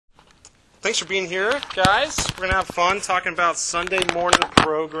Thanks for being here, guys. We're going to have fun talking about Sunday morning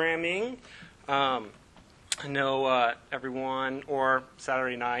programming. I know everyone, or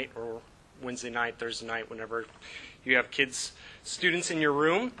Saturday night, or Wednesday night, Thursday night, whenever you have kids, students in your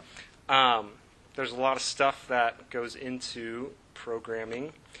room, there's a lot of stuff that goes into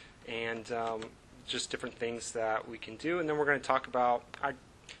programming and just different things that we can do. And then we're going to talk about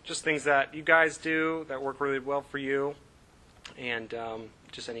just things that you guys do that work really well for you, and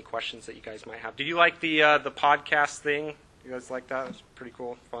just any questions that you guys might have. Did you like the podcast thing? You guys like that? It was pretty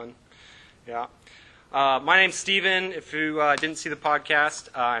cool, fun. Yeah. My name's Steven. If you didn't see the podcast,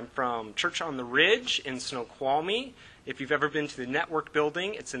 I'm from Church on the Ridge in Snoqualmie. If you've ever been to the Network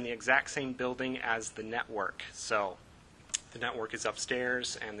building, it's in the exact same building as the Network. So the Network is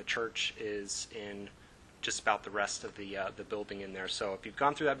upstairs, and the church is in just about the rest of the building in there. So if you've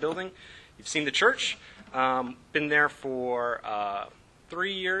gone through that building, you've seen the church. Been there for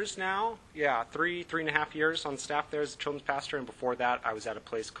 3 years now. Yeah, three and a half years on staff there as a children's pastor. And before that, I was at a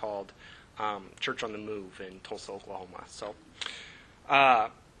place called Church on the Move in Tulsa, Oklahoma. So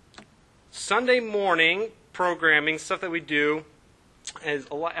Sunday morning programming, stuff that we do, is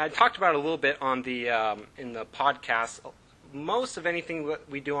a lot. I talked about it a little bit on the in the podcast. Most of anything that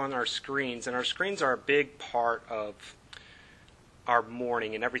we do on our screens, and our screens are a big part of our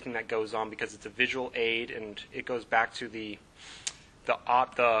morning and everything that goes on because it's a visual aid, and it goes back to the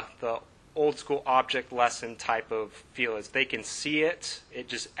old school object lesson type of feel. As they can see it, it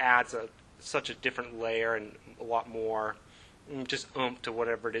just adds such a different layer and a lot more just oomph to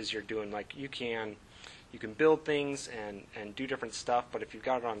whatever it is you're doing. Like you can build things and do different stuff, but if you've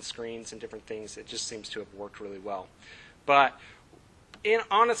got it on screens and different things, it just seems to have worked really well. But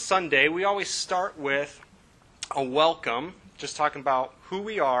on a Sunday, we always start with a welcome, just talking about who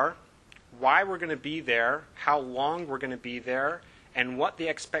we are, why we're going to be there, how long we're going to be there, and what the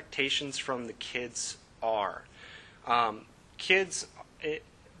expectations from the kids are. Kids,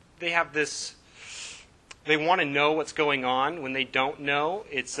 they have this. They want to know what's going on. When they don't know,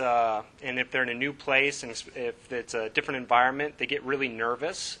 and if they're in a new place and if it's a different environment, they get really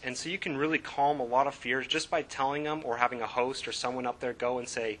nervous. And so you can really calm a lot of fears just by telling them, or having a host or someone up there go and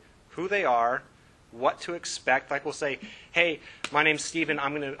say who they are, what to expect. Like we'll say, "Hey, my name's Steven.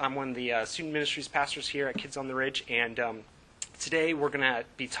 I'm one of the student ministries pastors here at Kids on the Ridge, and today we're going to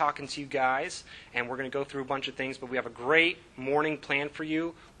be talking to you guys, and we're going to go through a bunch of things, but we have a great morning planned for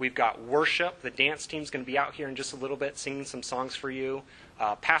you. We've got worship. The dance team's going to be out here in just a little bit singing some songs for you.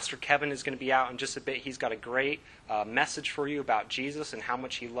 Pastor Kevin is going to be out in just a bit. He's got a great message for you about Jesus and how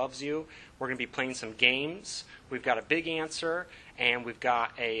much he loves you. We're going to be playing some games. We've got a big answer, and we've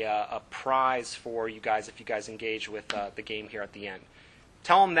got a prize for you guys if you guys engage with the game here at the end."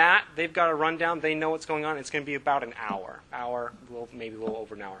 Tell them that. They've got a rundown. They know what's going on. It's going to be about an hour, maybe a little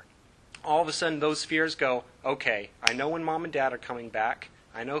over an hour. All of a sudden, those fears go, okay, I know when mom and dad are coming back.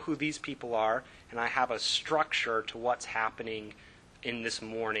 I know who these people are, and I have a structure to what's happening in this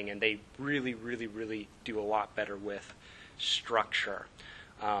morning. And they really, really, really do a lot better with structure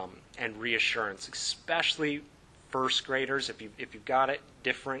and reassurance, especially first graders. If you've got it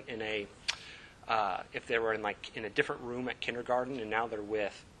different in if they were in a different room at kindergarten, and now they're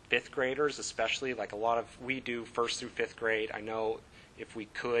with fifth graders, especially, like we do first through fifth grade. I know if we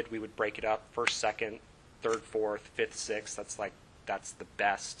could, we would break it up first, second, third, fourth, fifth, sixth. That's the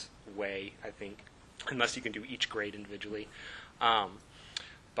best way, I think, unless you can do each grade individually.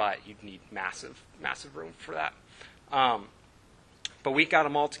 But you'd need massive room for that. But we got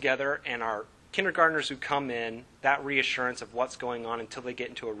them all together, and our kindergartners who come in, that reassurance of what's going on until they get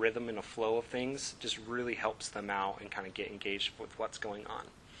into a rhythm and a flow of things just really helps them out and kind of get engaged with what's going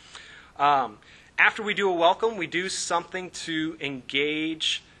on. After we do a welcome, we do something to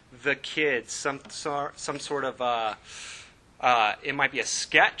engage the kids, some sort of, it might be a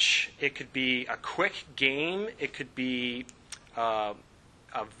sketch, it could be a quick game, it could be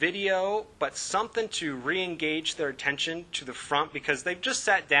a video, but something to re-engage their attention to the front, because they've just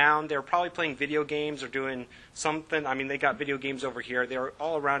sat down. They're probably playing video games or doing something. I mean, they got video games over here. They're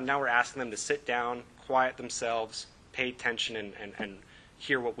all around. Now we're asking them to sit down, quiet themselves, pay attention, and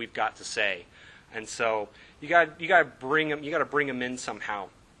hear what we've got to say. And so you got to bring them in somehow.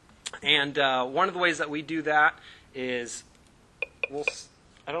 And one of the ways that we do that is,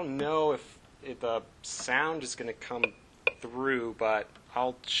 I don't know if the sound is going to come through, but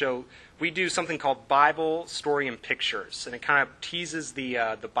I'll show. We do something called Bible Story and Pictures, and it kind of teases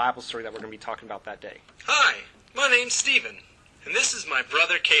the Bible story that we're going to be talking about that day. Hi, my name's Steven, and this is my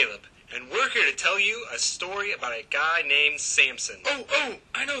brother Caleb, and we're here to tell you a story about a guy named Samson. Oh,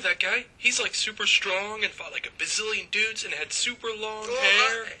 I know that guy. He's like super strong and fought like a bazillion dudes and had super long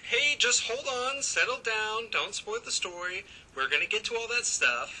hair. Hey, just hold on, settle down, don't spoil the story. We're going to get to all that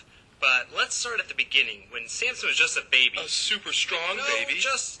stuff. But let's start at the beginning, when Samson was just a baby. A super strong baby?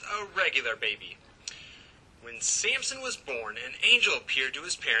 Just a regular baby. When Samson was born, an angel appeared to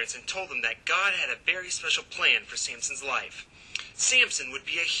his parents and told them that God had a very special plan for Samson's life. Samson would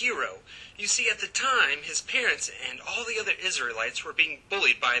be a hero. You see, at the time, his parents and all the other Israelites were being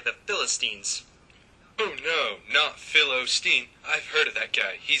bullied by the Philistines. Oh no, not Philistine. I've heard of that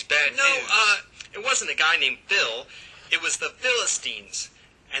guy. He's bad news. It wasn't a guy named Phil. It was the Philistines.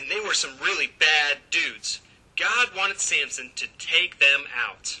 And they were some really bad dudes. God wanted Samson to take them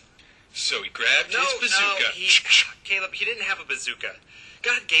out. So he grabbed his bazooka. Caleb, he didn't have a bazooka.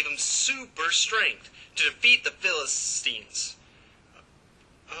 God gave him super strength to defeat the Philistines.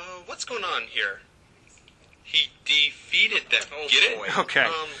 What's going on here? He defeated them. Oh, Get boy. it? Okay.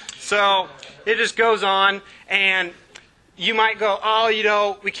 So it just goes on, and you might go,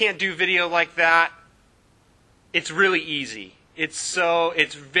 oh, we can't do video like that. It's really easy. It's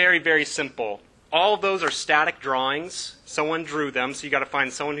very, very simple. All of those are static drawings. Someone drew them, so you got to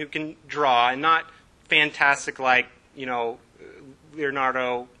find someone who can draw, and not fantastic like,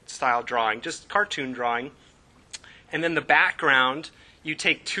 Leonardo-style drawing, just cartoon drawing. And then the background, you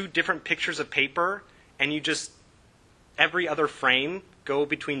take 2 different pictures of paper, and you just, every other frame, go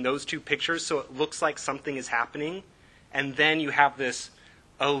between those 2 pictures so it looks like something is happening. And then you have this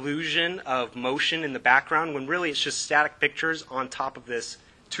illusion of motion in the background when really it's just static pictures on top of this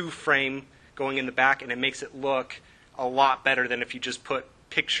 2-frame going in the back, and it makes it look a lot better than if you just put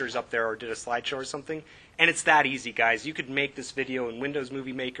pictures up there or did a slideshow or something. And it's that easy, guys. You could make this video in Windows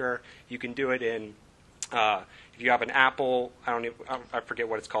Movie Maker. You can do it in, if you have an Apple, I forget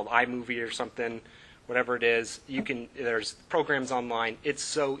what it's called, iMovie or something, whatever it is. There's programs online. It's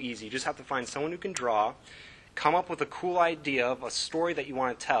so easy. You just have to find someone who can draw, come up with a cool idea of a story that you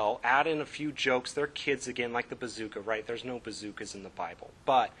want to tell, add in a few jokes. They're kids again, like the bazooka, right? There's no bazookas in the Bible.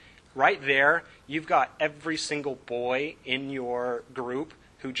 But right there, you've got every single boy in your group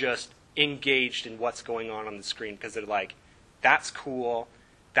who just engaged in what's going on the screen because they're like, that's cool,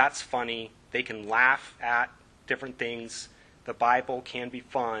 that's funny, they can laugh at different things, the Bible can be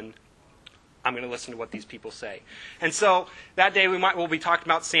fun, I'm going to listen to what these people say. And so that day we'll be talking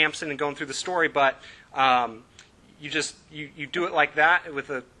about Samson and going through the story, but you do it like that with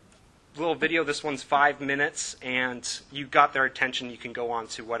a little video. This one's 5 minutes, and you got their attention. You can go on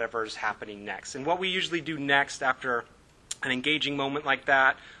to whatever's happening next. And what we usually do next after an engaging moment like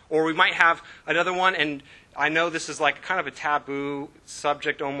that, or we might have another one, and I know this is like kind of a taboo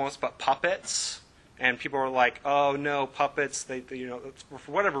subject almost, but puppets. And people are like, oh no, puppets, they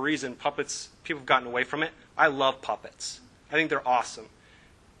for whatever reason, puppets, people have gotten away from it. I love puppets. I think they're awesome.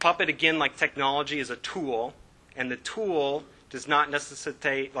 Puppet, again, like technology, is a tool, and the tool does not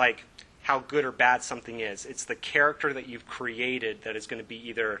necessitate like how good or bad something is. It's the character that you've created that is going to be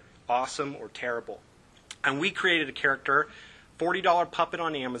either awesome or terrible. And we created a character, $40 puppet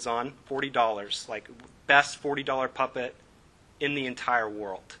on Amazon, $40, like best $40 puppet in the entire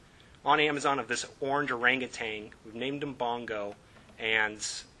world. On Amazon, of this orange orangutan. We've named him Bongo, and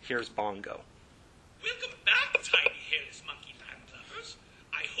here's Bongo. Welcome back, tiny hairless monkey land lovers.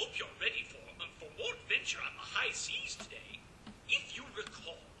 I hope you're ready for more adventure on the high seas today. If you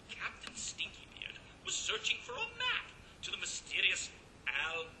recall, Captain Stinkybeard was searching for a map to the mysterious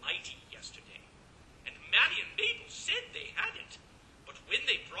Almighty yesterday. And Maddie and Mabel said they had it. But when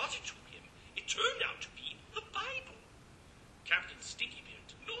they brought it to him, it turned out to be the Bible. Captain Stinkybeard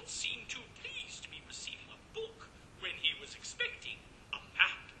did not seem too pleased to be receiving a book when he was expecting a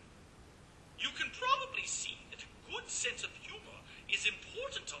map. You can probably see that a good sense of humor is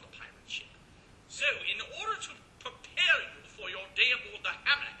important on a pirate ship. So, in order to prepare you for your day aboard the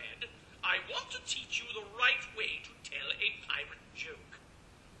Hammerhead, I want to teach you the right way to tell a pirate joke.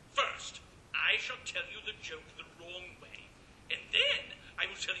 First, I shall tell you the joke the wrong way, and then I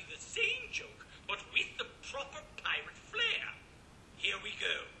will tell you the same joke, but with the proper pirate flair. Here we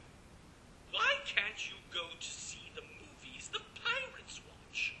go. Why can't you go to see the movies the pirates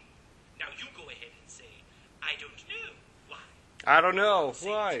watch? Now you go ahead and say, I don't know. Why? I don't know.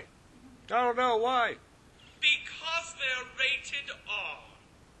 Why? I don't know. Why? Because they're rated R.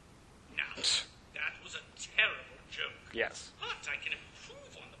 Now, that was a terrible joke. Yes. But I can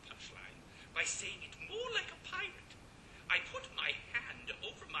improve on the punchline by saying it more like a pirate. I put my hand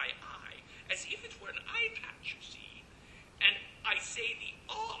over my eye as if it were an eye patch, you see, and I say the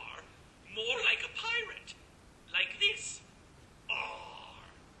R more like a pirate. Like this. R.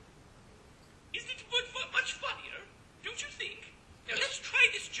 Isn't it much funnier? Don't you think? Now let's try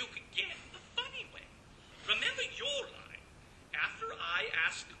this joke again the funny way. Remember your line. After I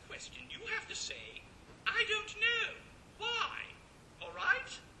ask question, you have to say, I don't know. Why? All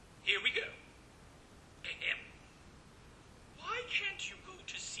right? Here we go. Ahem. Why can't you go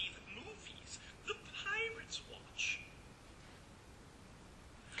to see the movies the pirates watch?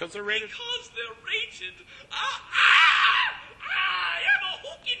 Because they're rated. Because they're rated. I have a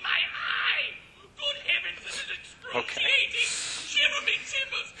hook in my eye. Good heavens, this is excruciating. Shiver me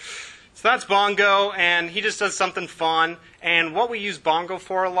timbers. So that's Bongo, and he just does something fun. And what we use Bongo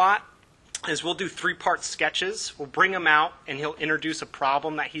for a lot is we'll do 3-part sketches. We'll bring him out, and he'll introduce a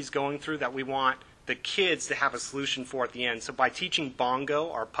problem that he's going through that we want the kids to have a solution for at the end. So by teaching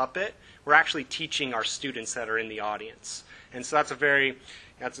Bongo, our puppet, we're actually teaching our students that are in the audience. And so that's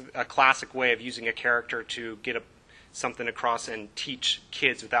a classic way of using a character to get something across and teach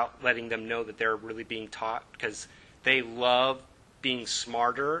kids without letting them know that they're really being taught, because they love being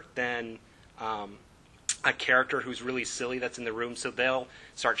smarter than a character who's really silly that's in the room. So they'll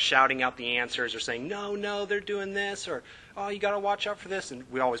start shouting out the answers or saying, no, they're doing this, or, oh, you got to watch out for this. And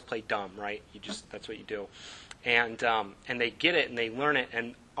we always play dumb, right? That's what you do. And they get it and they learn it.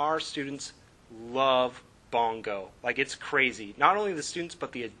 And our students love Bongo. Like, it's crazy. Not only the students,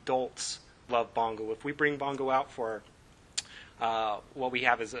 but the adults love Bongo. If we bring Bongo out for what we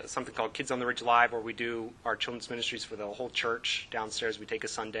have is something called Kids on the Ridge Live, where we do our children's ministries for the whole church downstairs. We take a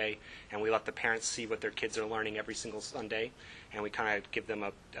Sunday, and we let the parents see what their kids are learning every single Sunday, and we kind of give them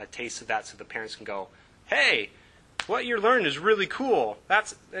a taste of that so the parents can go, hey, what you're learning is really cool.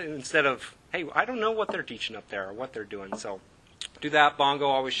 That's instead of, hey, I don't know what they're teaching up there or what they're doing. So do that. Bongo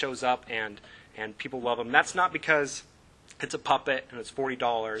always shows up, and people love him. That's not because it's a puppet and it's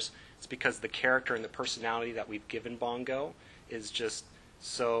 $40. It's because the character and the personality that we've given Bongo is just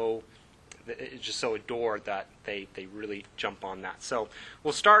so adored that they really jump on that. So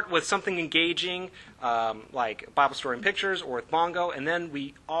we'll start with something engaging, like Bible story and pictures, or with Bongo, and then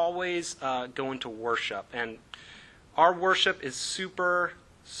we always go into worship. And our worship is super,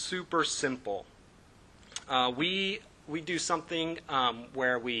 super simple. We do something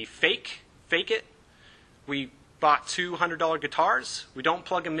where we fake it. We bought 2 $100 guitars. We don't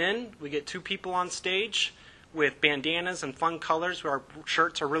plug them in. We get 2 people on stage with bandanas and fun colors. Our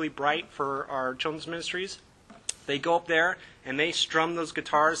shirts are really bright for our children's ministries. They go up there and they strum those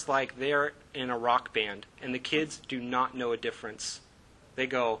guitars like they're in a rock band. And the kids do not know a difference. They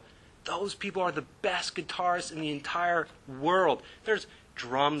go, those people are the best guitarists in the entire world. There's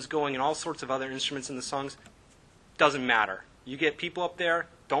drums going and all sorts of other instruments in the songs. Doesn't matter. You get people up there,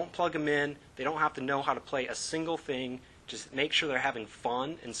 don't plug them in. They don't have to know how to play a single thing. Just make sure they're having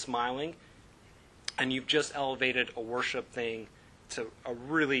fun and smiling. And you've just elevated a worship thing to a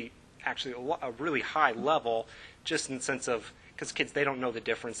really high level, just in the sense of, because kids, they don't know the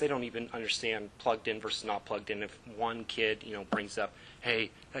difference. They don't even understand plugged in versus not plugged in. If one kid, brings up,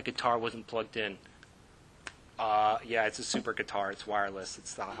 hey, that guitar wasn't plugged in. Yeah, it's a super guitar. It's wireless.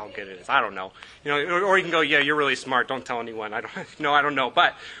 It's how good it is. I don't know. Or you can go, yeah, you're really smart. Don't tell anyone. I don't know.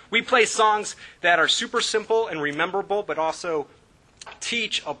 But we play songs that are super simple and rememberable, but also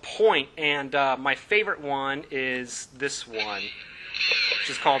teach a point. And my favorite one is this one, which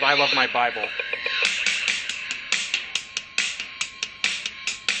is called I Love My Bible.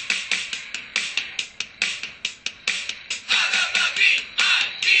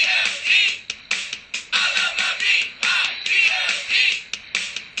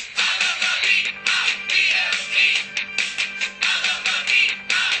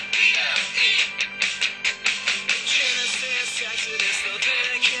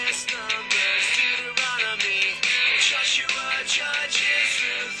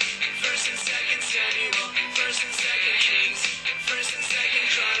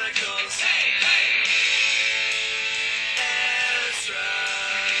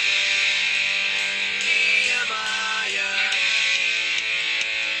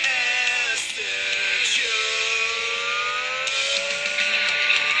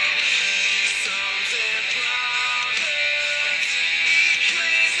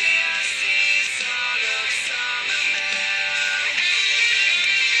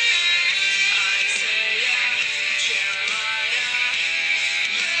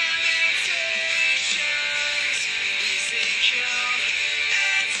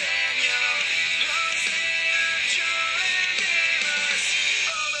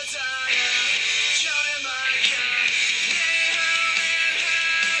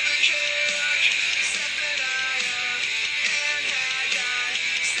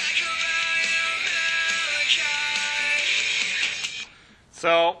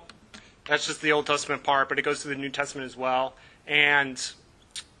 So that's just the Old Testament part, but it goes to the New Testament as well. And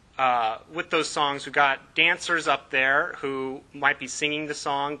with those songs, we've got dancers up there who might be singing the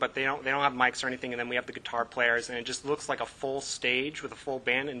song, but they don't have mics or anything, and then we have the guitar players, and it just looks like a full stage with a full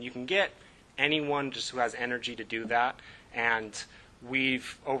band, and you can get anyone just who has energy to do that. And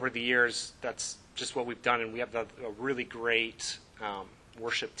we've, over the years, that's just what we've done, and we have a really great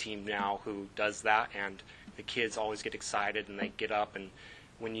worship team now who does that, and the kids always get excited, and they get up, and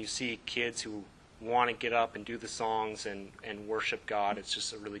when you see kids who want to get up and do the songs and worship God, it's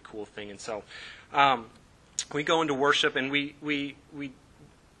just a really cool thing. And so we go into worship, and we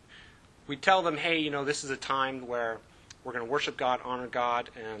tell them, hey, you know, this is a time where we're going to worship God, honor God,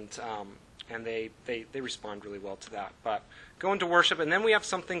 and they respond really well to that. But go into worship, and then we have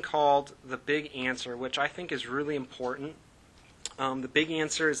something called the big answer, which I think is really important. The big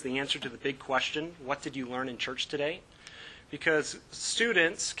answer is the answer to the big question: what did you learn in church today? Because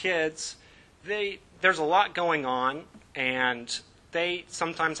students, kids, there's a lot going on, and they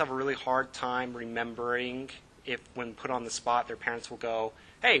sometimes have a really hard time remembering. If when put on the spot, their parents will go,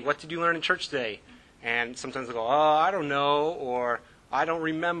 hey, what did you learn in church today? And sometimes they'll go, oh, I don't know, or I don't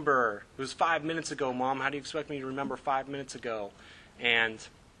remember. It was 5 minutes ago, Mom. How do you expect me to remember 5 minutes ago? And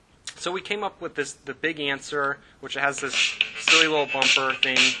so we came up with the big answer, which has this silly little bumper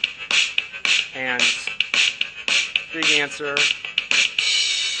thing, and big answer,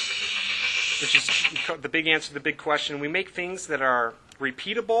 which is the big answer, the big question. We make things that are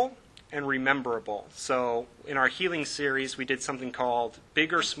repeatable and rememberable. So in our healing series, we did something called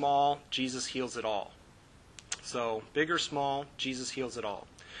Big or Small, Jesus Heals It All. So big or small, Jesus heals it all.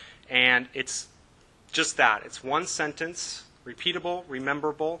 And it's just that. It's one sentence, repeatable,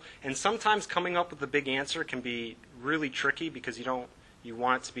 rememberable, and sometimes coming up with the big answer can be really tricky because you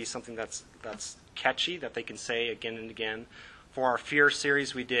want it to be something that's catchy, that they can say again and again. For our fear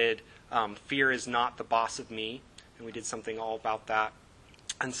series, we did Fear is Not the Boss of Me, and we did something all about that.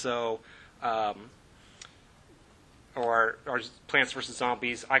 And so, or Plants vs.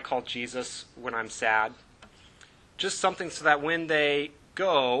 Zombies, I Call Jesus When I'm Sad. Just something so that when they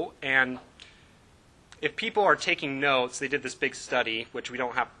go, and if people are taking notes, they did this big study, which we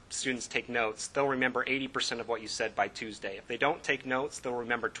don't have students take notes, they'll remember 80% of what you said by Tuesday. If they don't take notes, they'll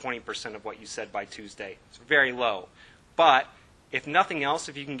remember 20% of what you said by Tuesday. It's very low. But if nothing else,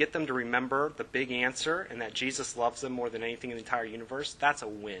 if you can get them to remember the big answer and that Jesus loves them more than anything in the entire universe, that's a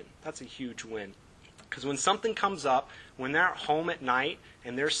win. That's a huge win. Because when something comes up, when they're at home at night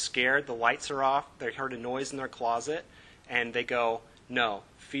and they're scared, the lights are off, they heard a noise in their closet, and they go, no,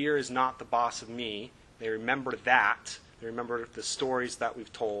 fear is not the boss of me. They remember that. They remember the stories that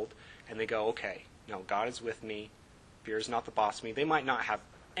we've told, and they go, okay, no, God is with me. Fear is not the boss of me. They might not have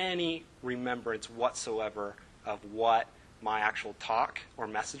any remembrance whatsoever of what my actual talk or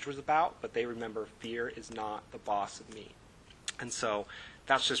message was about, but they remember fear is not the boss of me. And so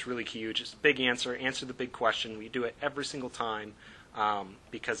that's just really huge. It's a big answer the big question. We do it every single time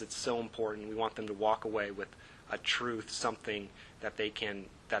because it's so important. We want them to walk away with a truth, something that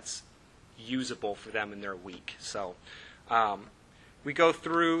that's usable for them in their week. So we go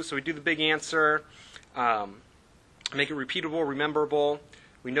through, so we do the big answer, make it repeatable, rememberable.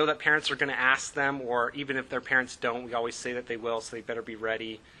 We know that parents are going to ask them, or even if their parents don't, we always say that they will, so they better be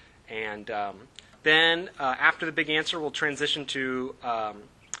ready. And then after the big answer, we'll transition to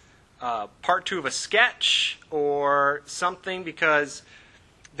part 2 of a sketch or something, because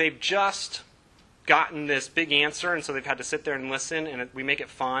they've just gotten this big answer, and so they've had to sit there and listen, and we make it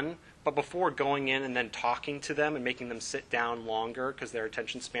fun. But before going in and then talking to them and making them sit down longer, because their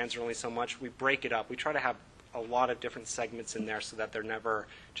attention spans are only so much, we break it up. We try to have a lot of different segments in there so that they're never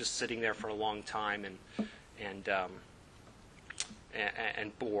just sitting there for a long time and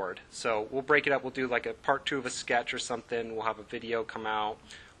bored. So we'll break it up. We'll do like a part 2 of a sketch or something. We'll have a video come out,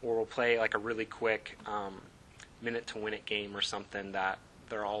 or we'll play like a really quick minute to win it game or something that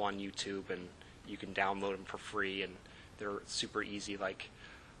they're all on YouTube, and you can download them for free, and they're super easy. Like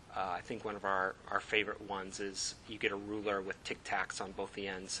I think one of our favorite ones is you get a ruler with Tic Tacs on both the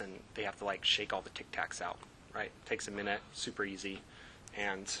ends, and they have to like shake all the Tic Tacs out. Right? Takes a minute, super easy,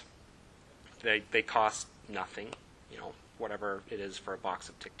 and they cost nothing, whatever it is for a box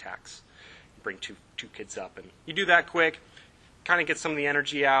of Tic Tacs. You bring two kids up, and you do that quick, kind of get some of the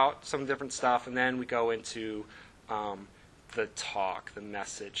energy out, some different stuff, and then we go into the talk, the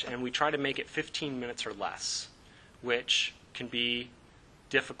message, and we try to make it 15 minutes or less, which can be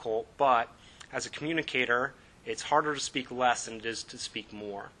difficult, but as a communicator, it's harder to speak less than it is to speak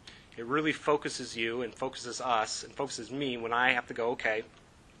more. It really focuses you and focuses us and focuses me when I have to go, okay,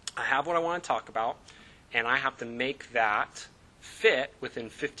 I have what I want to talk about, and I have to make that fit within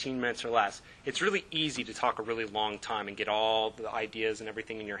 15 minutes or less. It's really easy to talk a really long time and get all the ideas and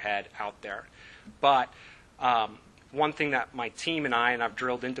everything in your head out there. But one thing that my team and I've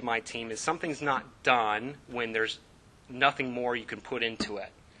drilled into my team is something's not done when there's nothing more you can put into it.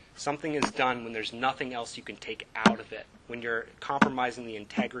 Something is done when there's nothing else you can take out of it. When you're compromising the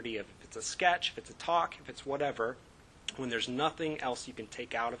integrity of if it's a sketch, if it's a talk, if it's whatever, when there's nothing else you can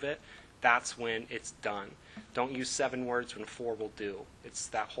take out of it, that's when it's done. Don't use 7 words when 4 will do. It's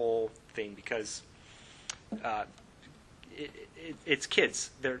that whole thing because it's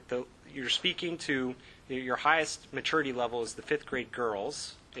kids. You're speaking to your highest maturity level is the 5th grade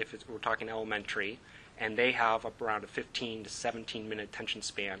girls, if we're talking elementary, and they have around a 15 to 17 minute attention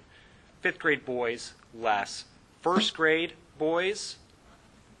span. 5th grade boys, less. 1st grade boys,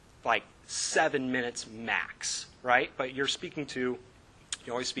 like 7 minutes max, right? But you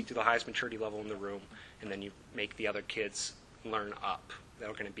always speak to the highest maturity level in the room, and then you make the other kids learn up.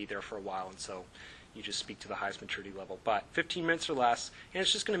 They're going to be there for a while, and so you just speak to the highest maturity level. But 15 minutes or less, and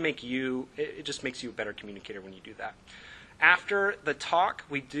it's just going to make it just makes you a better communicator when you do that. After the talk,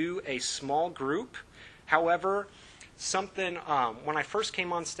 we do a small group. However, when I first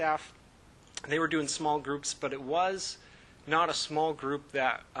came on staff, they were doing small groups, but it was not a small group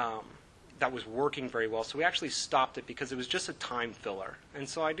that was working very well. So we actually stopped it because it was just a time filler. And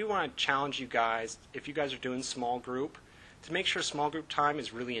so I do want to challenge you guys, if you guys are doing small group, to make sure small group time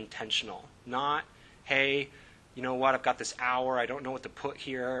is really intentional. Not, hey, you know what, I've got this hour, I don't know what to put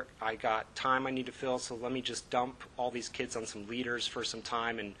here, I got time I need to fill, so let me just dump all these kids on some leaders for some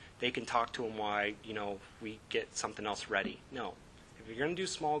time and they can talk to them while, we get something else ready. No. If you're going to do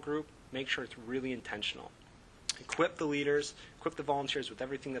small group, make sure it's really intentional. Equip the leaders, equip the volunteers with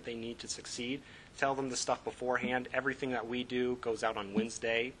everything that they need to succeed. Tell them the stuff beforehand. Everything that we do goes out on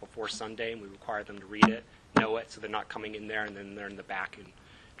Wednesday before Sunday, and we require them to read it, know it, so they're not coming in there and then they're in the back and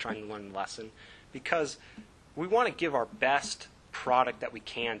trying to learn the lesson. Because we want to give our best product that we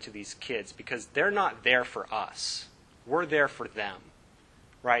can to these kids because they're not there for us. We're there for them,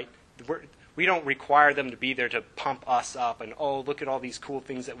 right? We don't require them to be there to pump us up and, oh, look at all these cool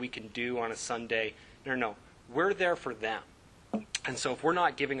things that we can do on a Sunday. No. We're there for them. And so if we're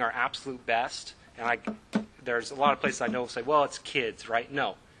not giving our absolute best, and there's a lot of places I know say, well, it's kids, right?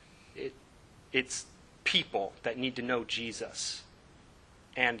 No. It's people that need to know Jesus.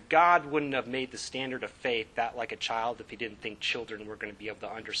 And God wouldn't have made the standard of faith that like a child if he didn't think children were going to be able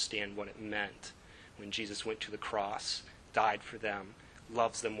to understand what it meant when Jesus went to the cross, died for them,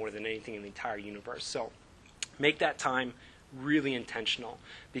 loves them more than anything in the entire universe. So make that time really intentional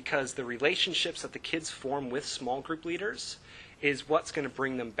because the relationships that the kids form with small group leaders is what's going to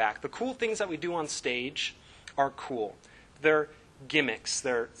bring them back. The cool things that we do on stage are cool. They're gimmicks.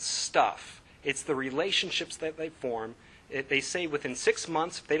 They're stuff. It's the relationships that they form. They say within 6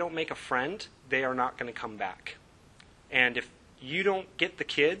 months, if they don't make a friend, they are not going to come back. And if you don't get the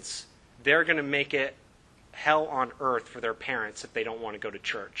kids, they're going to make it hell on earth for their parents if they don't want to go to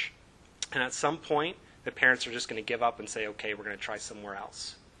church. And at some point, the parents are just going to give up and say, okay, we're going to try somewhere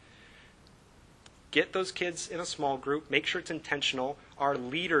else. Get those kids in a small group. Make sure it's intentional. Our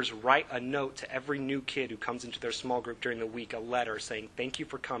leaders write a note to every new kid who comes into their small group during the week, a letter saying thank you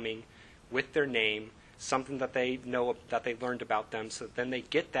for coming with their name, something that they know that they learned about them. So then they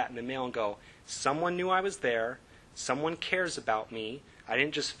get that in the mail and go, someone knew I was there. Someone cares about me. I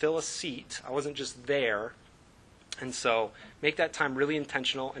didn't just fill a seat. I wasn't just there. And so make that time really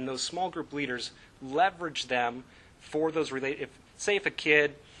intentional. And those small group leaders, leverage them for those say if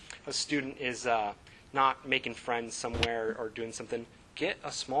a student is not making friends somewhere or doing something, get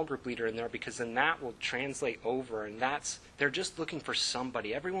a small group leader in there because then that will translate over and they're just looking for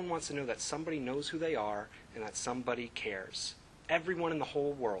somebody. Everyone wants to know that somebody knows who they are and that somebody cares. Everyone in the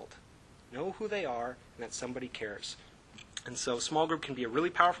whole world know who they are and that somebody cares. And so small group can be a really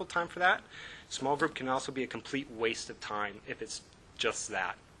powerful time for that. Small group can also be a complete waste of time if it's just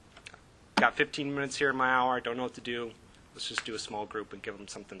that. Got 15 minutes here in my hour, I don't know what to do. Let's just do a small group and give them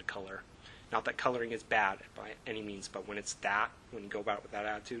something to color. Not that coloring is bad by any means, but when you go about it with that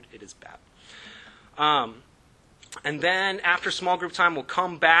attitude, it is bad. And then after small group time, we'll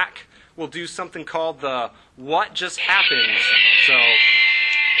come back. We'll do something called the What Just Happened. So,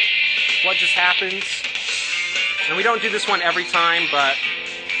 what just happens? And we don't do this one every time, but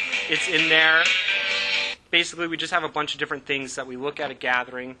it's in there. Basically, we just have a bunch of different things that we look at a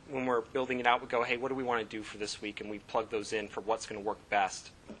gathering. When we're building it out, we go, hey, what do we want to do for this week? And we plug those in for what's going to work best.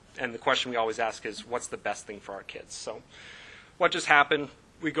 And the question we always ask is, what's the best thing for our kids? So what just happened?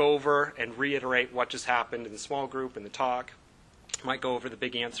 We go over and reiterate what just happened in the small group, in the talk. Might go over the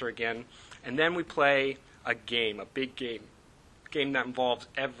big answer again. And then we play a game, a big game. game that involves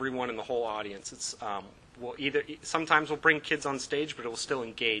everyone in the whole audience. It's sometimes we'll bring kids on stage, but it will still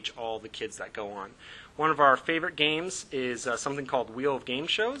engage all the kids that go on. One of our favorite games is something called Wheel of Game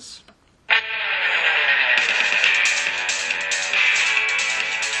Shows.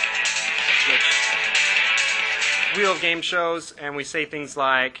 Wheel of Game Shows, and we say things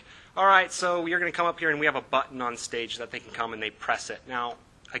like, all right, so you're going to come up here, and we have a button on stage that they can come and they press it. Now,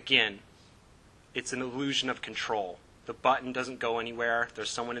 again, it's an illusion of control. The button doesn't go anywhere. There's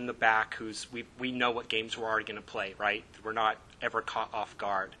someone in the back we know what games we're already going to play, right? We're not ever caught off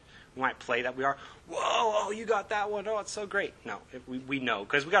guard. We might play that. We are, whoa, oh, you got that one. Oh, it's so great. No, we know,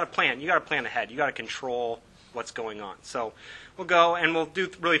 because we got to plan. You got to plan ahead. You got to control what's going on. So we'll go and we'll do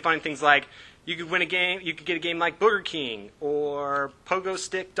really fun things like you could win a game. You could get a game like Booger King or Pogo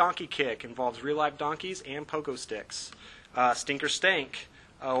Stick Donkey Kick. Involves real live donkeys and pogo sticks. Stinker Stank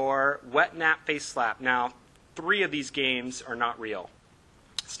or Wet Nap Face Slap. Now, 3 of these games are not real.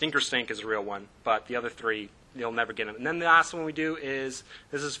 Stinker Stank is a real one, but the other 3, you'll never get them. And then the last one we do is,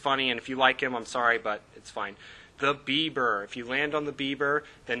 this is funny, and if you like him, I'm sorry, but it's fine. The Bieber. If you land on the Bieber,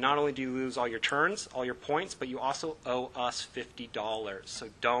 then not only do you lose all your turns, all your points, but you also owe us $50. So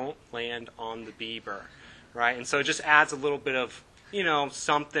don't land on the Bieber, right? And so it just adds a little bit of,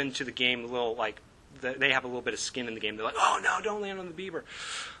 something to the game, a little like, they have a little bit of skin in the game. They're like, oh no, don't land on the Bieber.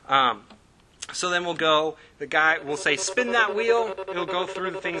 So then we'll go, the guy will say, spin that wheel, it'll go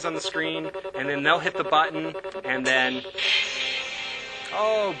through the things on the screen, and then they'll hit the button, and then,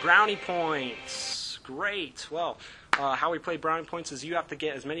 oh, brownie points. Great. Well, how we play brownie points is you have to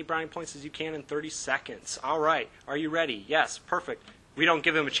get as many brownie points as you can in 30 seconds. All right. Are you ready? Yes. Perfect. We don't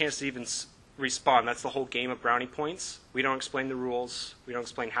give them a chance to even respond. That's the whole game of brownie points. We don't explain the rules. We don't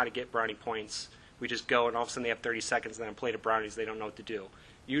explain how to get brownie points. We just go, and all of a sudden they have 30 seconds, and then a plate of brownies. They don't know what to do.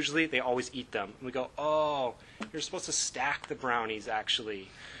 Usually they always eat them. And we go, oh, you're supposed to stack the brownies, actually.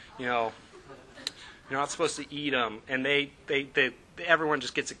 You're not supposed to eat them. And everyone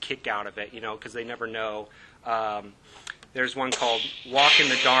just gets a kick out of it, because they never know. There's one called Walk in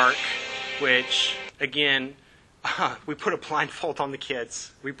the Dark, which, again, we put a blindfold on the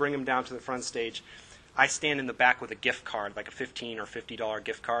kids. We bring them down to the front stage. I stand in the back with a gift card, like a $15 or $50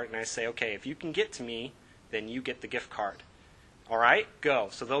 gift card, and I say, okay, if you can get to me, then you get the gift card. All right, go.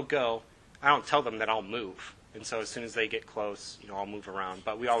 So they'll go. I don't tell them that I'll move. And so as soon as they get close, I'll move around.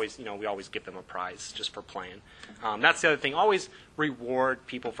 But we always give them a prize just for playing. That's the other thing. Always reward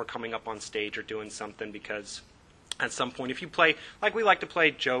people for coming up on stage or doing something, because at some point, if you play, like we like to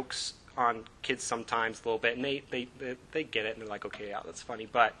play jokes on kids sometimes a little bit, and they get it, and they're like, okay, yeah, that's funny.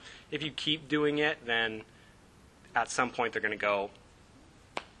 But if you keep doing it, then at some point they're going to go,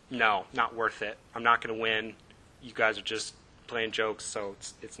 no, not worth it. I'm not going to win. You guys are just playing jokes, so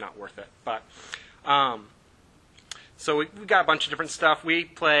it's not worth it. But so we got a bunch of different stuff. We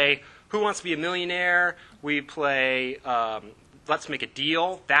play Who Wants to Be a Millionaire? We play Let's Make a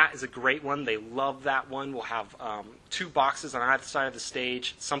Deal. That is a great one. They love that one. We'll have 2 boxes on either side of the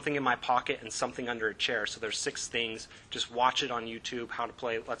stage, something in my pocket and something under a chair. So there's 6 things. Just watch it on YouTube, how to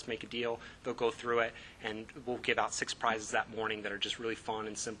play Let's Make a Deal. They'll go through it, and we'll give out 6 prizes that morning that are just really fun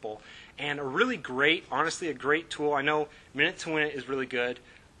and simple. And a really great, honestly, a great tool. I know Minute to Win It is really good,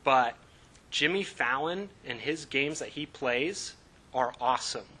 but Jimmy Fallon and his games that he plays are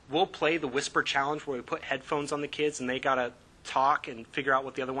awesome. We'll play the Whisper Challenge where we put headphones on the kids and they got to talk and figure out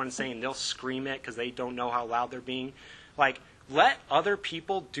what the other one is saying, and they'll scream it because they don't know how loud they're being. Like, let other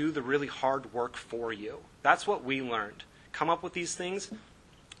people do the really hard work for you. That's what we learned. Come up with these things.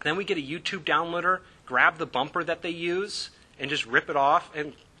 Then we get a YouTube downloader, grab the bumper that they use, and just rip it off.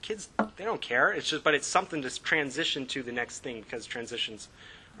 And kids, they don't care. But it's something to transition to the next thing, because transitions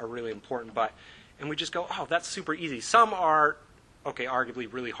are really important. And we just go, oh, that's super easy. Some are, okay,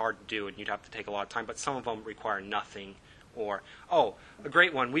 arguably really hard to do, and you'd have to take a lot of time. But some of them require nothing. Or, oh, a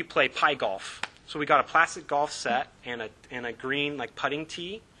great one, we play pie golf. So we got a plastic golf set and a green like putting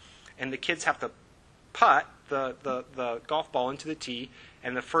tee, and the kids have to putt the golf ball into the tee,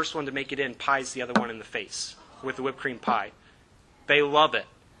 and the first one to make it in pies the other one in the face with the whipped cream pie. They love it.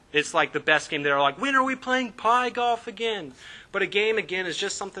 It's like the best game. They're like, when are we playing pie golf again? But a game, again, is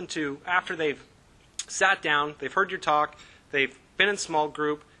just something to, after they've sat down, they've heard your talk, they've been in small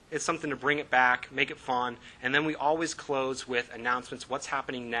group, it's something to bring it back, make it fun, and then we always close with announcements, what's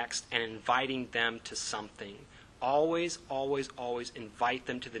happening next, and inviting them to something. Always, always, always invite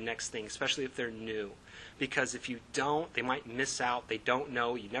them to the next thing, especially if they're new. Because if you don't, they might miss out. They don't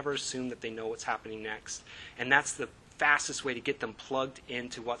know. You never assume that they know what's happening next. And that's the fastest way to get them plugged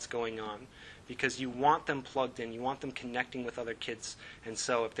into what's going on. Because you want them plugged in. You want them connecting with other kids. And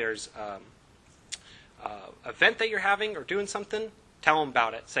so if there's event that you're having or doing something, tell them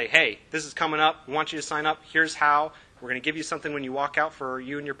about it. Say, hey, this is coming up. We want you to sign up. Here's how. We're going to give you something when you walk out for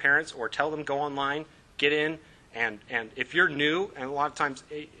you and your parents, or tell them go online, get in. And if you're new, and a lot of times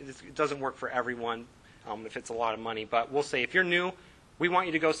it doesn't work for everyone if it's a lot of money, but we'll say if you're new, we want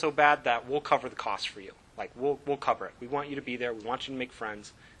you to go so bad that we'll cover the cost for you. Like, we'll cover it. We want you to be there. We want you to make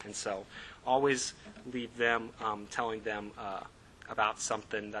friends. And so always leave them telling them about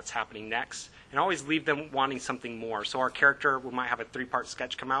something that's happening next. And always leave them wanting something more. So our character, we might have a 3-part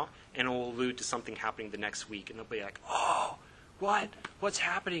sketch come out, and it will allude to something happening the next week. And they'll be like, oh, what? What's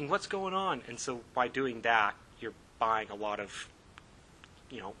happening? What's going on? And so by doing that, you're buying a lot of,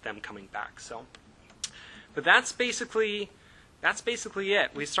 them coming back. So, but that's basically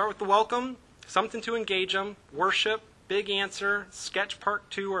it. We start with the welcome, something to engage them, worship, big answer, sketch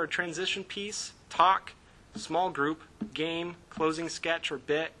part 2 or a transition piece, talk, small group, game, closing sketch or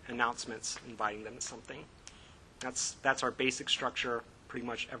bit, announcements, inviting them to something. That's our basic structure pretty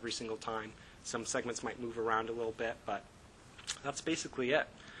much every single time. Some segments might move around a little bit, but that's basically it.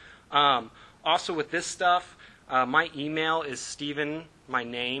 Also with this stuff, my email is Stephen, my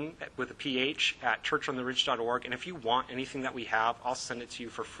name, with a PH, at churchontheridge.org. And if you want anything that we have, I'll send it to you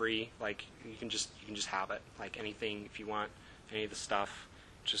for free. Like, you can just have it. Like, anything, if you want any of the stuff,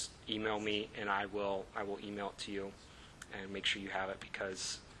 just email me, and I will email it to you and make sure you have it,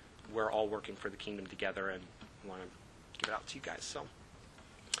 because we're all working for the kingdom together, and I want to give it out to you guys. So,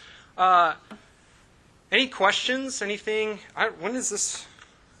 any questions? Anything? When is this?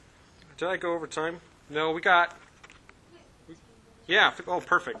 Did I go over time? No, we got. Yeah. Oh,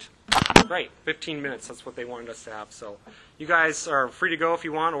 perfect. Great. 15 minutes. That's what they wanted us to have. So, you guys are free to go if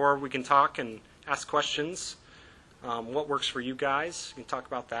you want, or we can talk and ask questions. What works for you guys? You can talk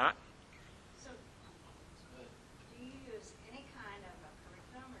about that. So, do you use any kind of a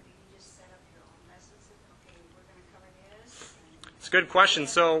curriculum, or do you just set up your own lessons and, okay, we're going to cover this? It's a good question.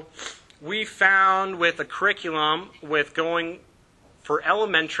 So, we found with a curriculum, with going for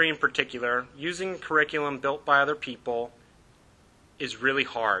elementary in particular, using curriculum built by other people is really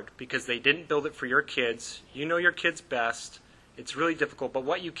hard, because they didn't build it for your kids. You know your kids best. It's really difficult. But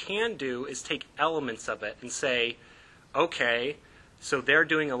what you can do is take elements of it and say, okay, so they're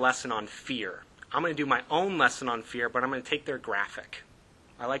doing a lesson on fear. I'm going to do my own lesson on fear, but I'm going to take their graphic.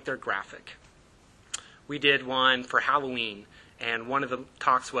 I like their graphic. We did one for Halloween, and one of the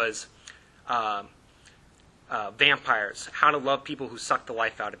talks was vampires, how to love people who suck the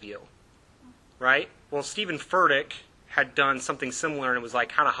life out of you. Right? Well, Stephen Furtick had done something similar, and it was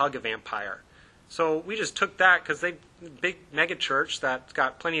like how to hug a vampire. So we just took that, because they big mega church that's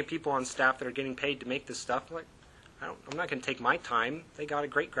got plenty of people on staff that are getting paid to make this stuff. Like, I'm not going to take my time. They got a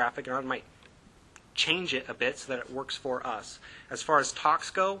great graphic, and I might change it a bit so that it works for us. As far as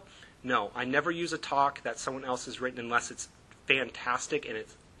talks go, no, I never use a talk that someone else has written unless it's fantastic and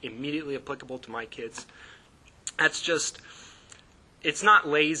it's immediately applicable to my kids. That's just, it's not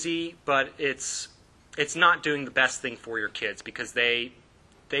lazy, but it's not doing the best thing for your kids, because they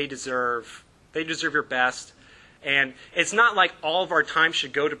deserve your best. And it's not like all of our time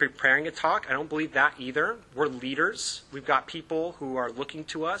should go to preparing a talk. I don't believe that either. We're leaders. We've got people who are looking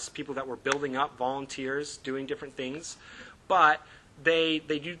to us, people that we're building up, volunteers, doing different things. But they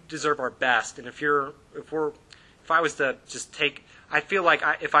do deserve our best. And if I was to just take, I feel like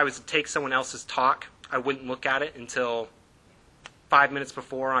if I was to take someone else's talk, I wouldn't look at it until 5 minutes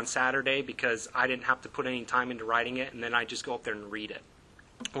before on Saturday, because I didn't have to put any time into writing it, and then I just go up there and read it.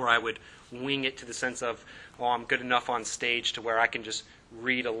 Or I would wing it to the sense of, oh, I'm good enough on stage to where I can just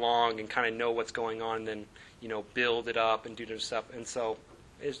read along and kind of know what's going on, and then build it up and do their stuff. And so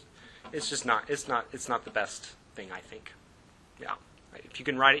it's just not the best thing, I think. Yeah, if you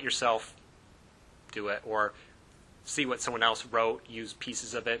can write it yourself, do it, or see what someone else wrote, use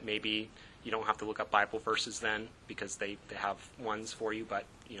pieces of it. Maybe you don't have to look up Bible verses then, because they have ones for you. But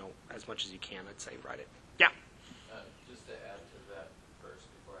as much as you can, I'd say write it. Yeah. Just to add to that first,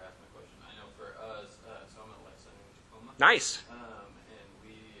 before I ask my question, I know for us, so I'm at Life Center in Tacoma. Nice. And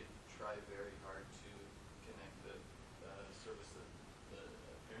we try very hard to connect the service that the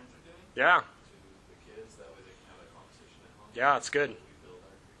parents are doing Yeah. to the kids. That way they can have a conversation at home. Yeah, it's good. We build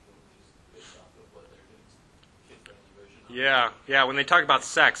our curriculum just based off of what they're doing. Kid-friendly version of it. Yeah. When they talk about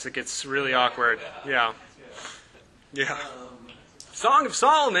sex, it gets really awkward. Yeah. Song of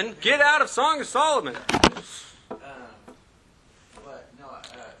Solomon. Get out of Song of Solomon. But no,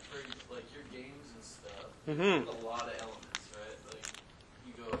 for like your games and stuff, Mm-hmm. there's a lot of elements, right? Like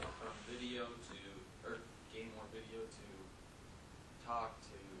you go from video to, or game or video to talk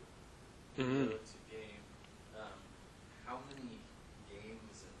to video to game. How many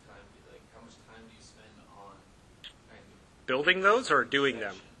games and time, how much time do you spend building those or doing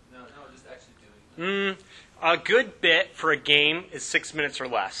them? No, just actually doing them. A good bit for a game is 6 minutes or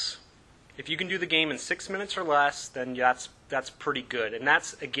less. If you can do the game in 6 minutes or less, then that's pretty good. And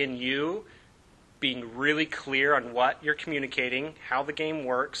that's, again, you being really clear on what you're communicating, how the game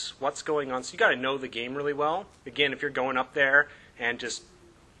works, what's going on. So you got to know the game really well. Again, if you're going up there and just,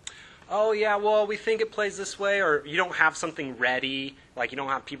 oh yeah, well, we think it plays this way, or you don't have something ready, like you don't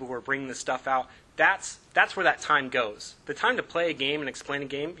have people who are bringing the stuff out, that's where that time goes. The time to play a game and explain a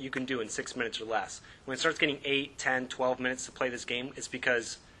game, you can do in 6 minutes or less. When it starts getting 8, 10, 12 minutes to play this game, it's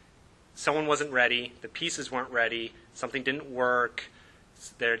because someone wasn't ready, the pieces weren't ready, something didn't work.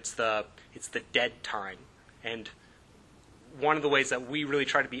 It's the dead time. And one of the ways that we really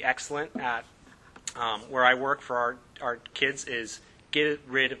try to be excellent at where I work for our kids is get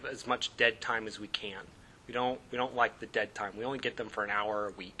rid of as much dead time as we can. We don't like the dead time. We only get them for an hour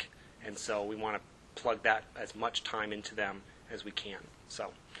a week, and so we want to plug that as much time into them as we can.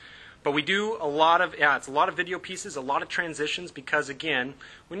 So, but we do it's a lot of video pieces, a lot of transitions, because again,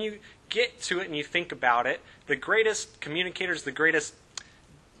 when you get to it and you think about it, the greatest communicators, the greatest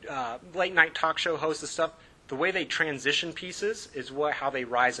late night talk show hosts and stuff, the way they transition pieces is how they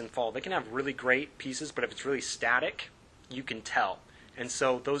rise and fall. They can have really great pieces, but if it's really static, you can tell. And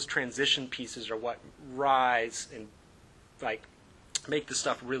so those transition pieces are what rise and like make the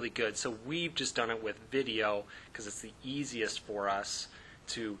stuff really good. So we've just done it with video because it's the easiest for us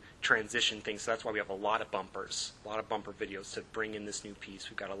to transition things. So that's why we have a lot of bumper videos to bring in this new piece.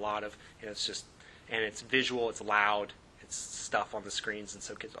 We've got a lot of, and it's visual, it's loud, it's stuff on the screens, and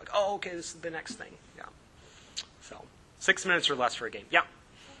so kids are like, oh, okay, this is the next thing. Yeah. So 6 minutes or less for a game. Yeah. So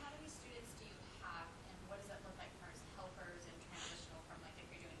how many students do you have, and what does that look like for helpers and transitional from, like, if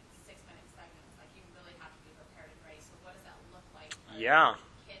you're doing 6 minute segments, like you really have to be prepared and ready. So what does that look like for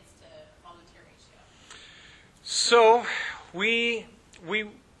kids to volunteer ratio? So we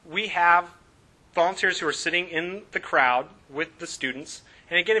have volunteers who are sitting in the crowd with the students.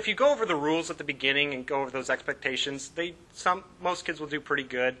 And again, if you go over the rules at the beginning and go over those expectations, most kids will do pretty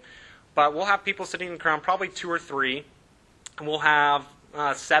good. But we'll have people sitting in the crowd, probably 2 or 3. And we'll have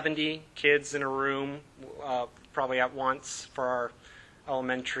 70 kids in a room, probably at once for our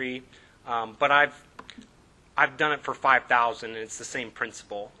elementary. But I've done it for 5,000, and it's the same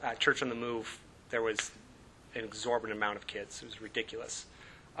principle. At Church on the Move, there was an exorbitant amount of kids. It was ridiculous.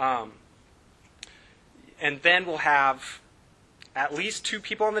 And then we'll have at least 2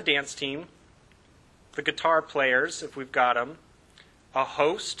 people on the dance team, the guitar players, if we've got them, a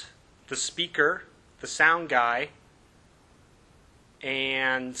host, the speaker, the sound guy,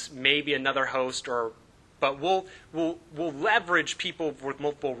 and maybe another host. But we'll leverage people with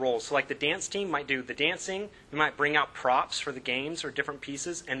multiple roles. So like the dance team might do the dancing, we might bring out props for the games or different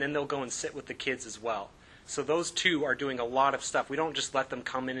pieces, and then they'll go and sit with the kids as well. So those 2 are doing a lot of stuff. We don't just let them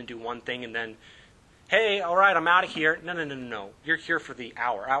come in and do one thing and then, hey, all right, I'm out of here. No. You're here for the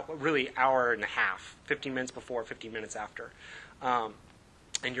hour, really hour and a half, 15 minutes before, 15 minutes after.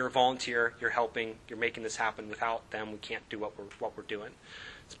 And you're a volunteer, you're helping, you're making this happen. Without them, we can't do what we're doing.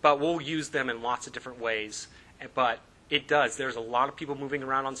 But we'll use them in lots of different ways. But it does. There's a lot of people moving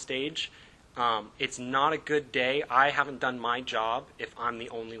around on stage. It's not a good day. I haven't done my job if I'm the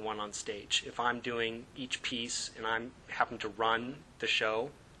only one on stage. If I'm doing each piece and I'm having to run the show,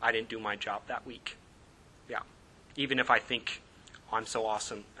 I didn't do my job that week. Yeah. Even if I think, oh, I'm so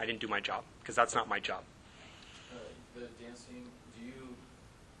awesome, I didn't do my job, because that's not my job. The dance team, do you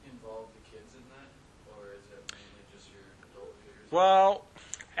involve the kids in that, or is it mainly just your adult leaders? Well,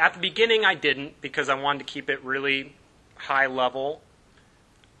 at the beginning I didn't, because I wanted to keep it really high level.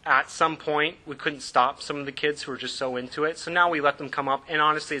 At some point, we couldn't stop some of the kids who were just so into it, so now we let them come up, and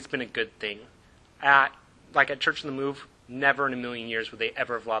honestly, it's been a good thing. At Church on the Move, never in a million years would they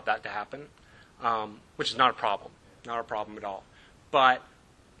ever have allowed that to happen, which is not a problem. Not a problem at all. But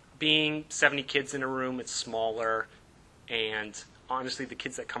being 70 kids in a room, it's smaller, and honestly, the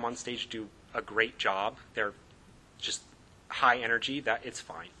kids that come on stage do a great job. They're just high energy. That it's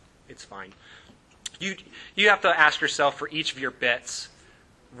fine. It's fine. You have to ask yourself for each of your bits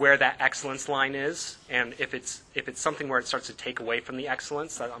where that excellence line is, and if it's something where it starts to take away from the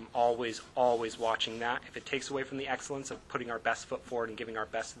excellence, I'm always watching that. If it takes away from the excellence of putting our best foot forward and giving our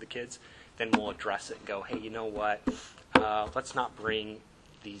best to the kids, then we'll address it and go, hey, you know what? Let's not bring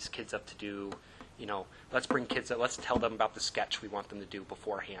these kids up to do, let's bring kids up. Let's tell them about the sketch we want them to do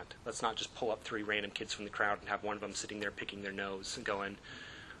beforehand. Let's not just pull up 3 random kids from the crowd and have one of them sitting there picking their nose and going,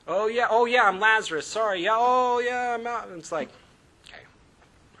 oh yeah, I'm Lazarus. Sorry, yeah, oh yeah, I'm out. And it's like, okay,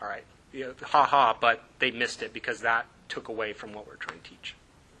 all right, yeah, ha, but they missed it because that took away from what we're trying to teach.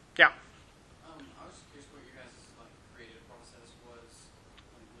 Yeah. I was curious what your guys' creative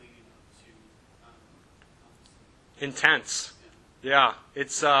Intense. Yeah,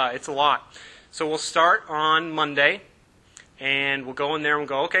 it's a lot. So we'll start on Monday, and we'll go in there and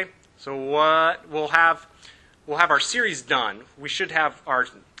we'll go, okay, so what we'll have our series done. We should have our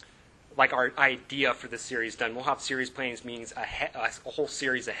idea for the series done. We'll have series planning meetings a whole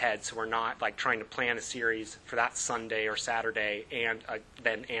series ahead, so we're not like trying to plan a series for that Sunday or Saturday and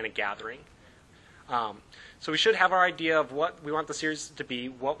a gathering. So we should have our idea of what we want the series to be,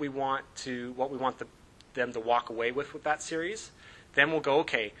 what we want them to walk away with that series. Then we'll go,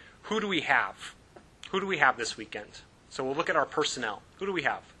 okay, who do we have? Who do we have this weekend? So we'll look at our personnel. Who do we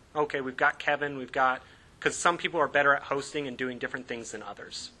have? Okay, we've got Kevin, because some people are better at hosting and doing different things than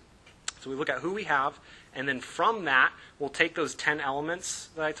others. So we look at who we have, and then from that, we'll take those 10 elements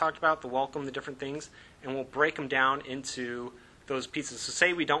that I talked about, the welcome, the different things, and we'll break them down into those pieces. So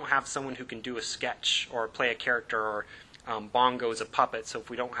say we don't have someone who can do a sketch or play a character, or Bongo is a puppet, so if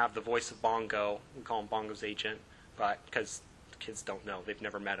we don't have the voice of Bongo, we call him Bongo's agent, but because the kids don't know, they've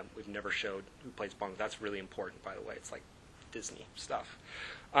never met him, we've never showed who plays Bongo. That's really important, by the way. It's like Disney stuff.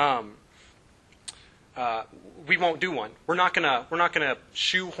 We won't do one. We're not gonna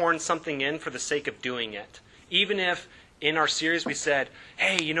shoehorn something in for the sake of doing it. Even if in our series we said,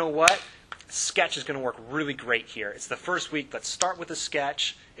 hey, you know what? Sketch is going to work really great here. It's the first week. Let's start with a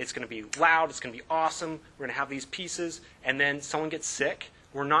sketch. It's going to be loud. It's going to be awesome. We're going to have these pieces, and then someone gets sick.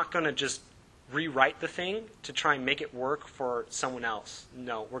 We're not going to just rewrite the thing to try and make it work for someone else.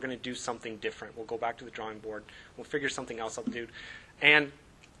 No, we're going to do something different. We'll go back to the drawing board. We'll figure something else out, dude. And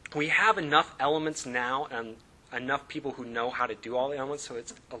we have enough elements now and enough people who know how to do all the elements, so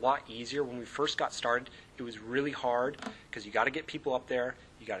it's a lot easier. When we first got started, it was really hard because you got to get people up there.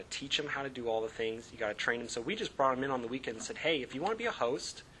 You got to teach them how to do all the things. You got to train them. So we just brought them in on the weekend and said, hey, if you want to be a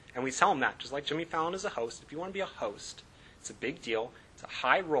host, and we tell them that, just like Jimmy Fallon is a host, if you want to be a host, it's a big deal. It's a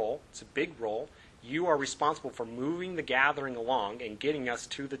high role. It's a big role. You are responsible for moving the gathering along and getting us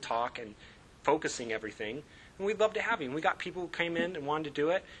to the talk and focusing everything. And we'd love to have you. And we got people who came in and wanted to do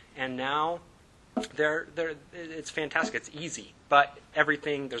it, and now it's fantastic. It's easy. But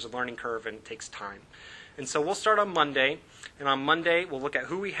everything, there's a learning curve, and it takes time. And so we'll start on Monday, and on Monday we'll look at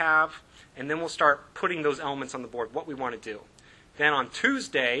who we have, and then we'll start putting those elements on the board, what we want to do. Then on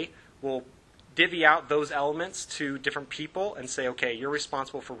Tuesday, we'll divvy out those elements to different people and say, okay, you're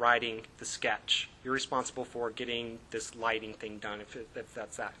responsible for writing the sketch. You're responsible for getting this lighting thing done, if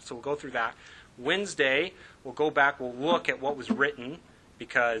that's that. So we'll go through that. Wednesday, we'll go back, we'll look at what was written,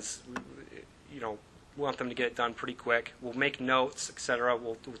 because we want them to get it done pretty quick. We'll make notes, etc.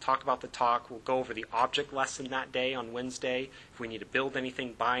 We'll talk about the talk. We'll go over the object lesson that day on Wednesday. If we need to build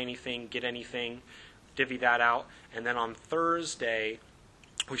anything, buy anything, get anything, divvy that out. And then on Thursday,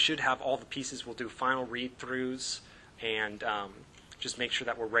 we should have all the pieces. We'll do final read-throughs and just make sure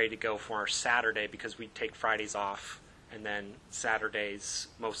that we're ready to go for our Saturday, because we take Fridays off. And then Saturdays,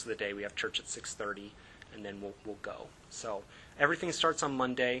 most of the day, we have church at 6:30, and then we'll go. So everything starts on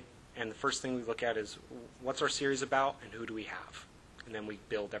Monday. And the first thing we look at is what's our series about and who do we have? And then we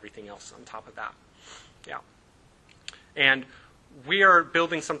build everything else on top of that. Yeah. And we are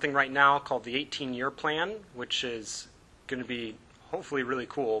building something right now called the 18-year plan, which is going to be hopefully really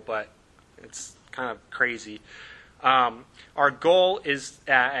cool, but it's kind of crazy. Our goal is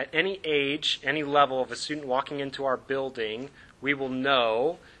at any age, any level of a student walking into our building, we will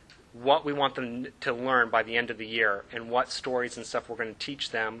know what we want them to learn by the end of the year and what stories and stuff we're going to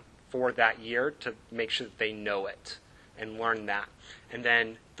teach them for that year to make sure that they know it and learn that. And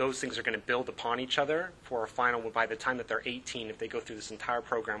then those things are going to build upon each other for a final. By the time that they're 18, if they go through this entire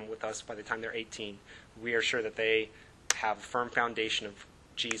program with us, by the time they're 18, we are sure that they have a firm foundation of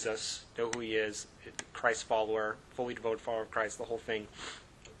Jesus, know who he is, Christ follower, fully devoted follower of Christ, the whole thing.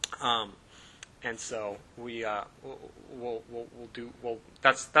 And so we'll do.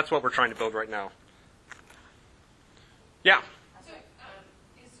 That's what we're trying to build right now. Yeah.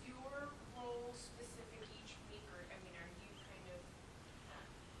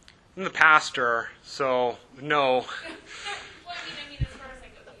 I'm the pastor, so no. Well, I mean, as far as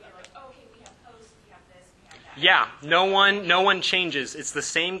like, okay, you're like, oh, okay, we have hosts, we have this, we have that. Yeah, no one changes. It's the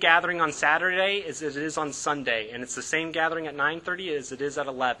same gathering on Saturday as it is on Sunday, and it's the same gathering at 9:30 as it is at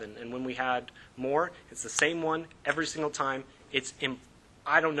 11. And when we had more, it's the same one every single time.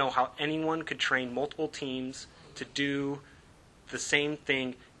 I don't know how anyone could train multiple teams to do the same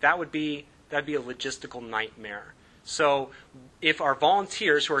thing. That'd be a logistical nightmare. So if our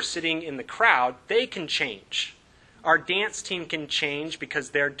volunteers who are sitting in the crowd, they can change. Our dance team can change because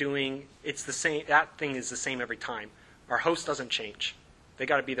they're doing, it's the same, that thing is the same every time. Our host doesn't change. They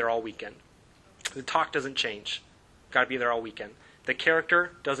got to be there all weekend. The talk doesn't change. Got to be there all weekend. The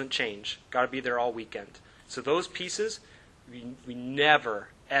character doesn't change. Got to be there all weekend. So those pieces, we never,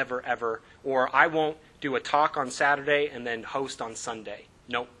 ever, ever, or I won't do a talk on Saturday and then host on Sunday.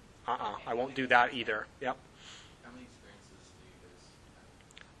 Nope. I won't do that either. Yep. How many experiences do you guys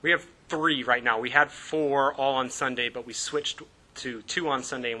have? We have 3 right now. We had 4 all on Sunday, but we switched to 2 on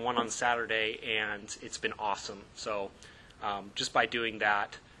Sunday and 1 on Saturday, and it's been awesome. So just by doing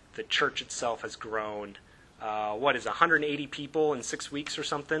that, the church itself has grown, 180 people in 6 weeks or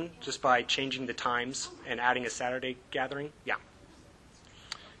something, just by changing the times and adding a Saturday gathering? Yeah.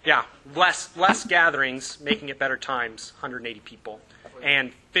 Yeah, less gatherings, making it better times, 180 people.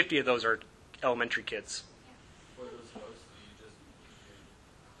 And 50 of those are elementary kids. For those hosts, do you just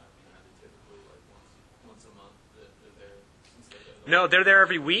kind of typically like once a month that they're there since they're No, they're there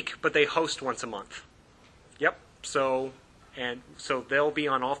every week, but they host once a month. Yep. So they'll be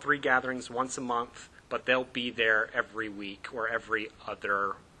on all 3 gatherings once a month, but they'll be there every week or every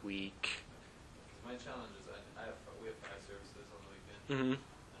other week. My challenge is we have 5 services on the weekend. Mm-hmm.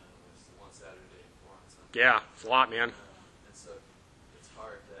 It's 1 Saturday and 4 on Sunday. Yeah, it's a lot, man. And so it's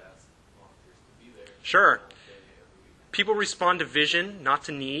hard to ask volunteers to be there. Sure. All day, every weekend. People respond to vision, not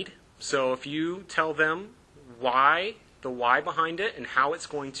to need. So if you tell them the why behind it and how it's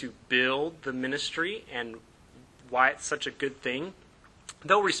going to build the ministry and why it's such a good thing,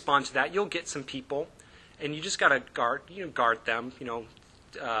 they'll respond to that. You'll get some people, and you just got to guard them.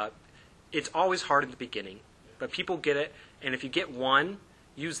 It's always hard in the beginning, but people get it. And if you get one,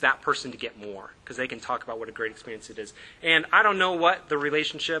 use that person to get more, because they can talk about what a great experience it is. And I don't know what the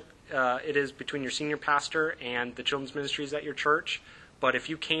relationship it is between your senior pastor and the children's ministries at your church, but if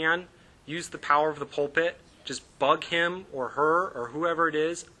you can, use the power of the pulpit. Just bug him or her or whoever it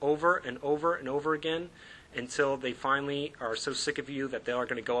is over and over and over again until they finally are so sick of you that they are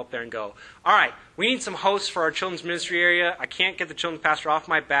going to go up there and go, all right, we need some hosts for our children's ministry area. I can't get the children's pastor off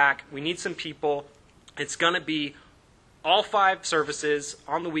my back. We need some people. It's going to be all 5 services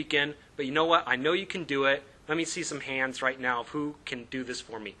on the weekend, but you know what? I know you can do it. Let me see some hands right now of who can do this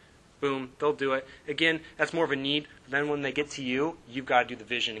for me. Boom, they'll do it. Again, that's more of a need. Then when they get to you, you've got to do the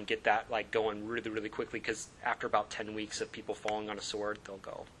vision and get that going really, really quickly, because after about 10 weeks of people falling on a sword, they'll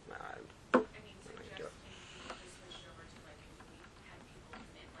go, I mean, suggesting we switched over to like if we had people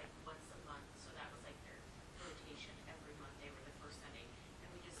commit like once a month, so that was like their rotation every Monday or the first Sunday, and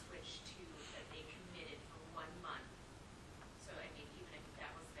we just switched to that they committed for 1 month. So I mean, even if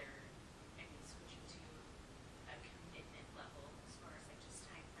that was switching to a commitment level as far as like just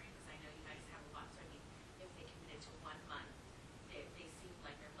time frame, because I know you guys have a lot. So I mean, if they committed to 1 month, they seem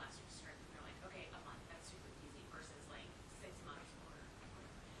like they're less restricted. They're like, okay, a month, that's super easy, versus like 6 months or whatever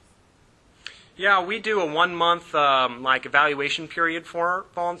it is. Yeah, we do a 1-month evaluation period for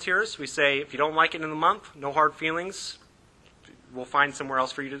volunteers. We say, if you don't like it in the month, no hard feelings. We'll find somewhere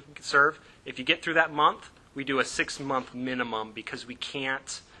else for you to serve. If you get through that month, we do a 6-month minimum, because we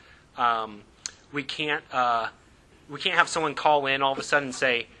can't have someone call in all of a sudden and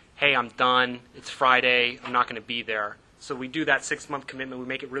say, hey, I'm done. It's Friday. I'm not going to be there. So we do that 6-month commitment. We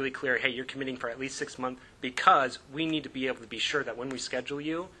make it really clear, hey, you're committing for at least 6 months, because we need to be able to be sure that when we schedule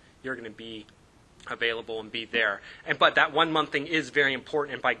you, you're going to be available and be there. But that 1-month thing is very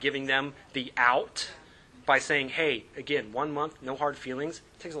important. And by giving them the out, by saying, hey, again, 1 month, no hard feelings,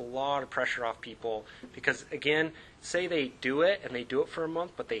 it takes a lot of pressure off people. Because, again, say they do it and they do it for a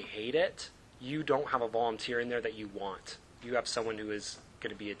month, but they hate it, you don't have a volunteer in there that you want. You have someone who is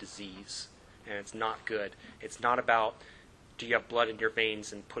going to be a disease, and it's not good. It's not about, do you have blood in your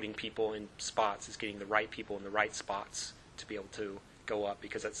veins and putting people in spots. It's getting the right people in the right spots to be able to go up,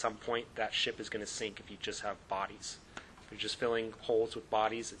 because at some point that ship is going to sink if you just have bodies. If you're just filling holes with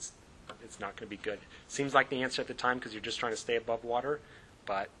bodies, it's not going to be good. Seems like the answer at the time because you're just trying to stay above water,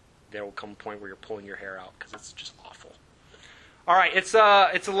 but there will come a point where you're pulling your hair out because it's just awful. All right, it's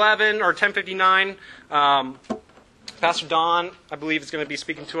 11 or 10:59. Pastor Don, I believe, is going to be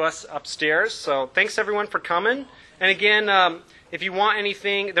speaking to us upstairs. So thanks everyone for coming. And again, if you want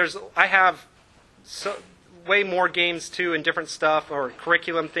anything, I have way more games too and different stuff or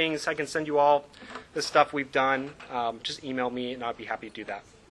curriculum things. I can send you all the stuff we've done. Just email me and I'd be happy to do that.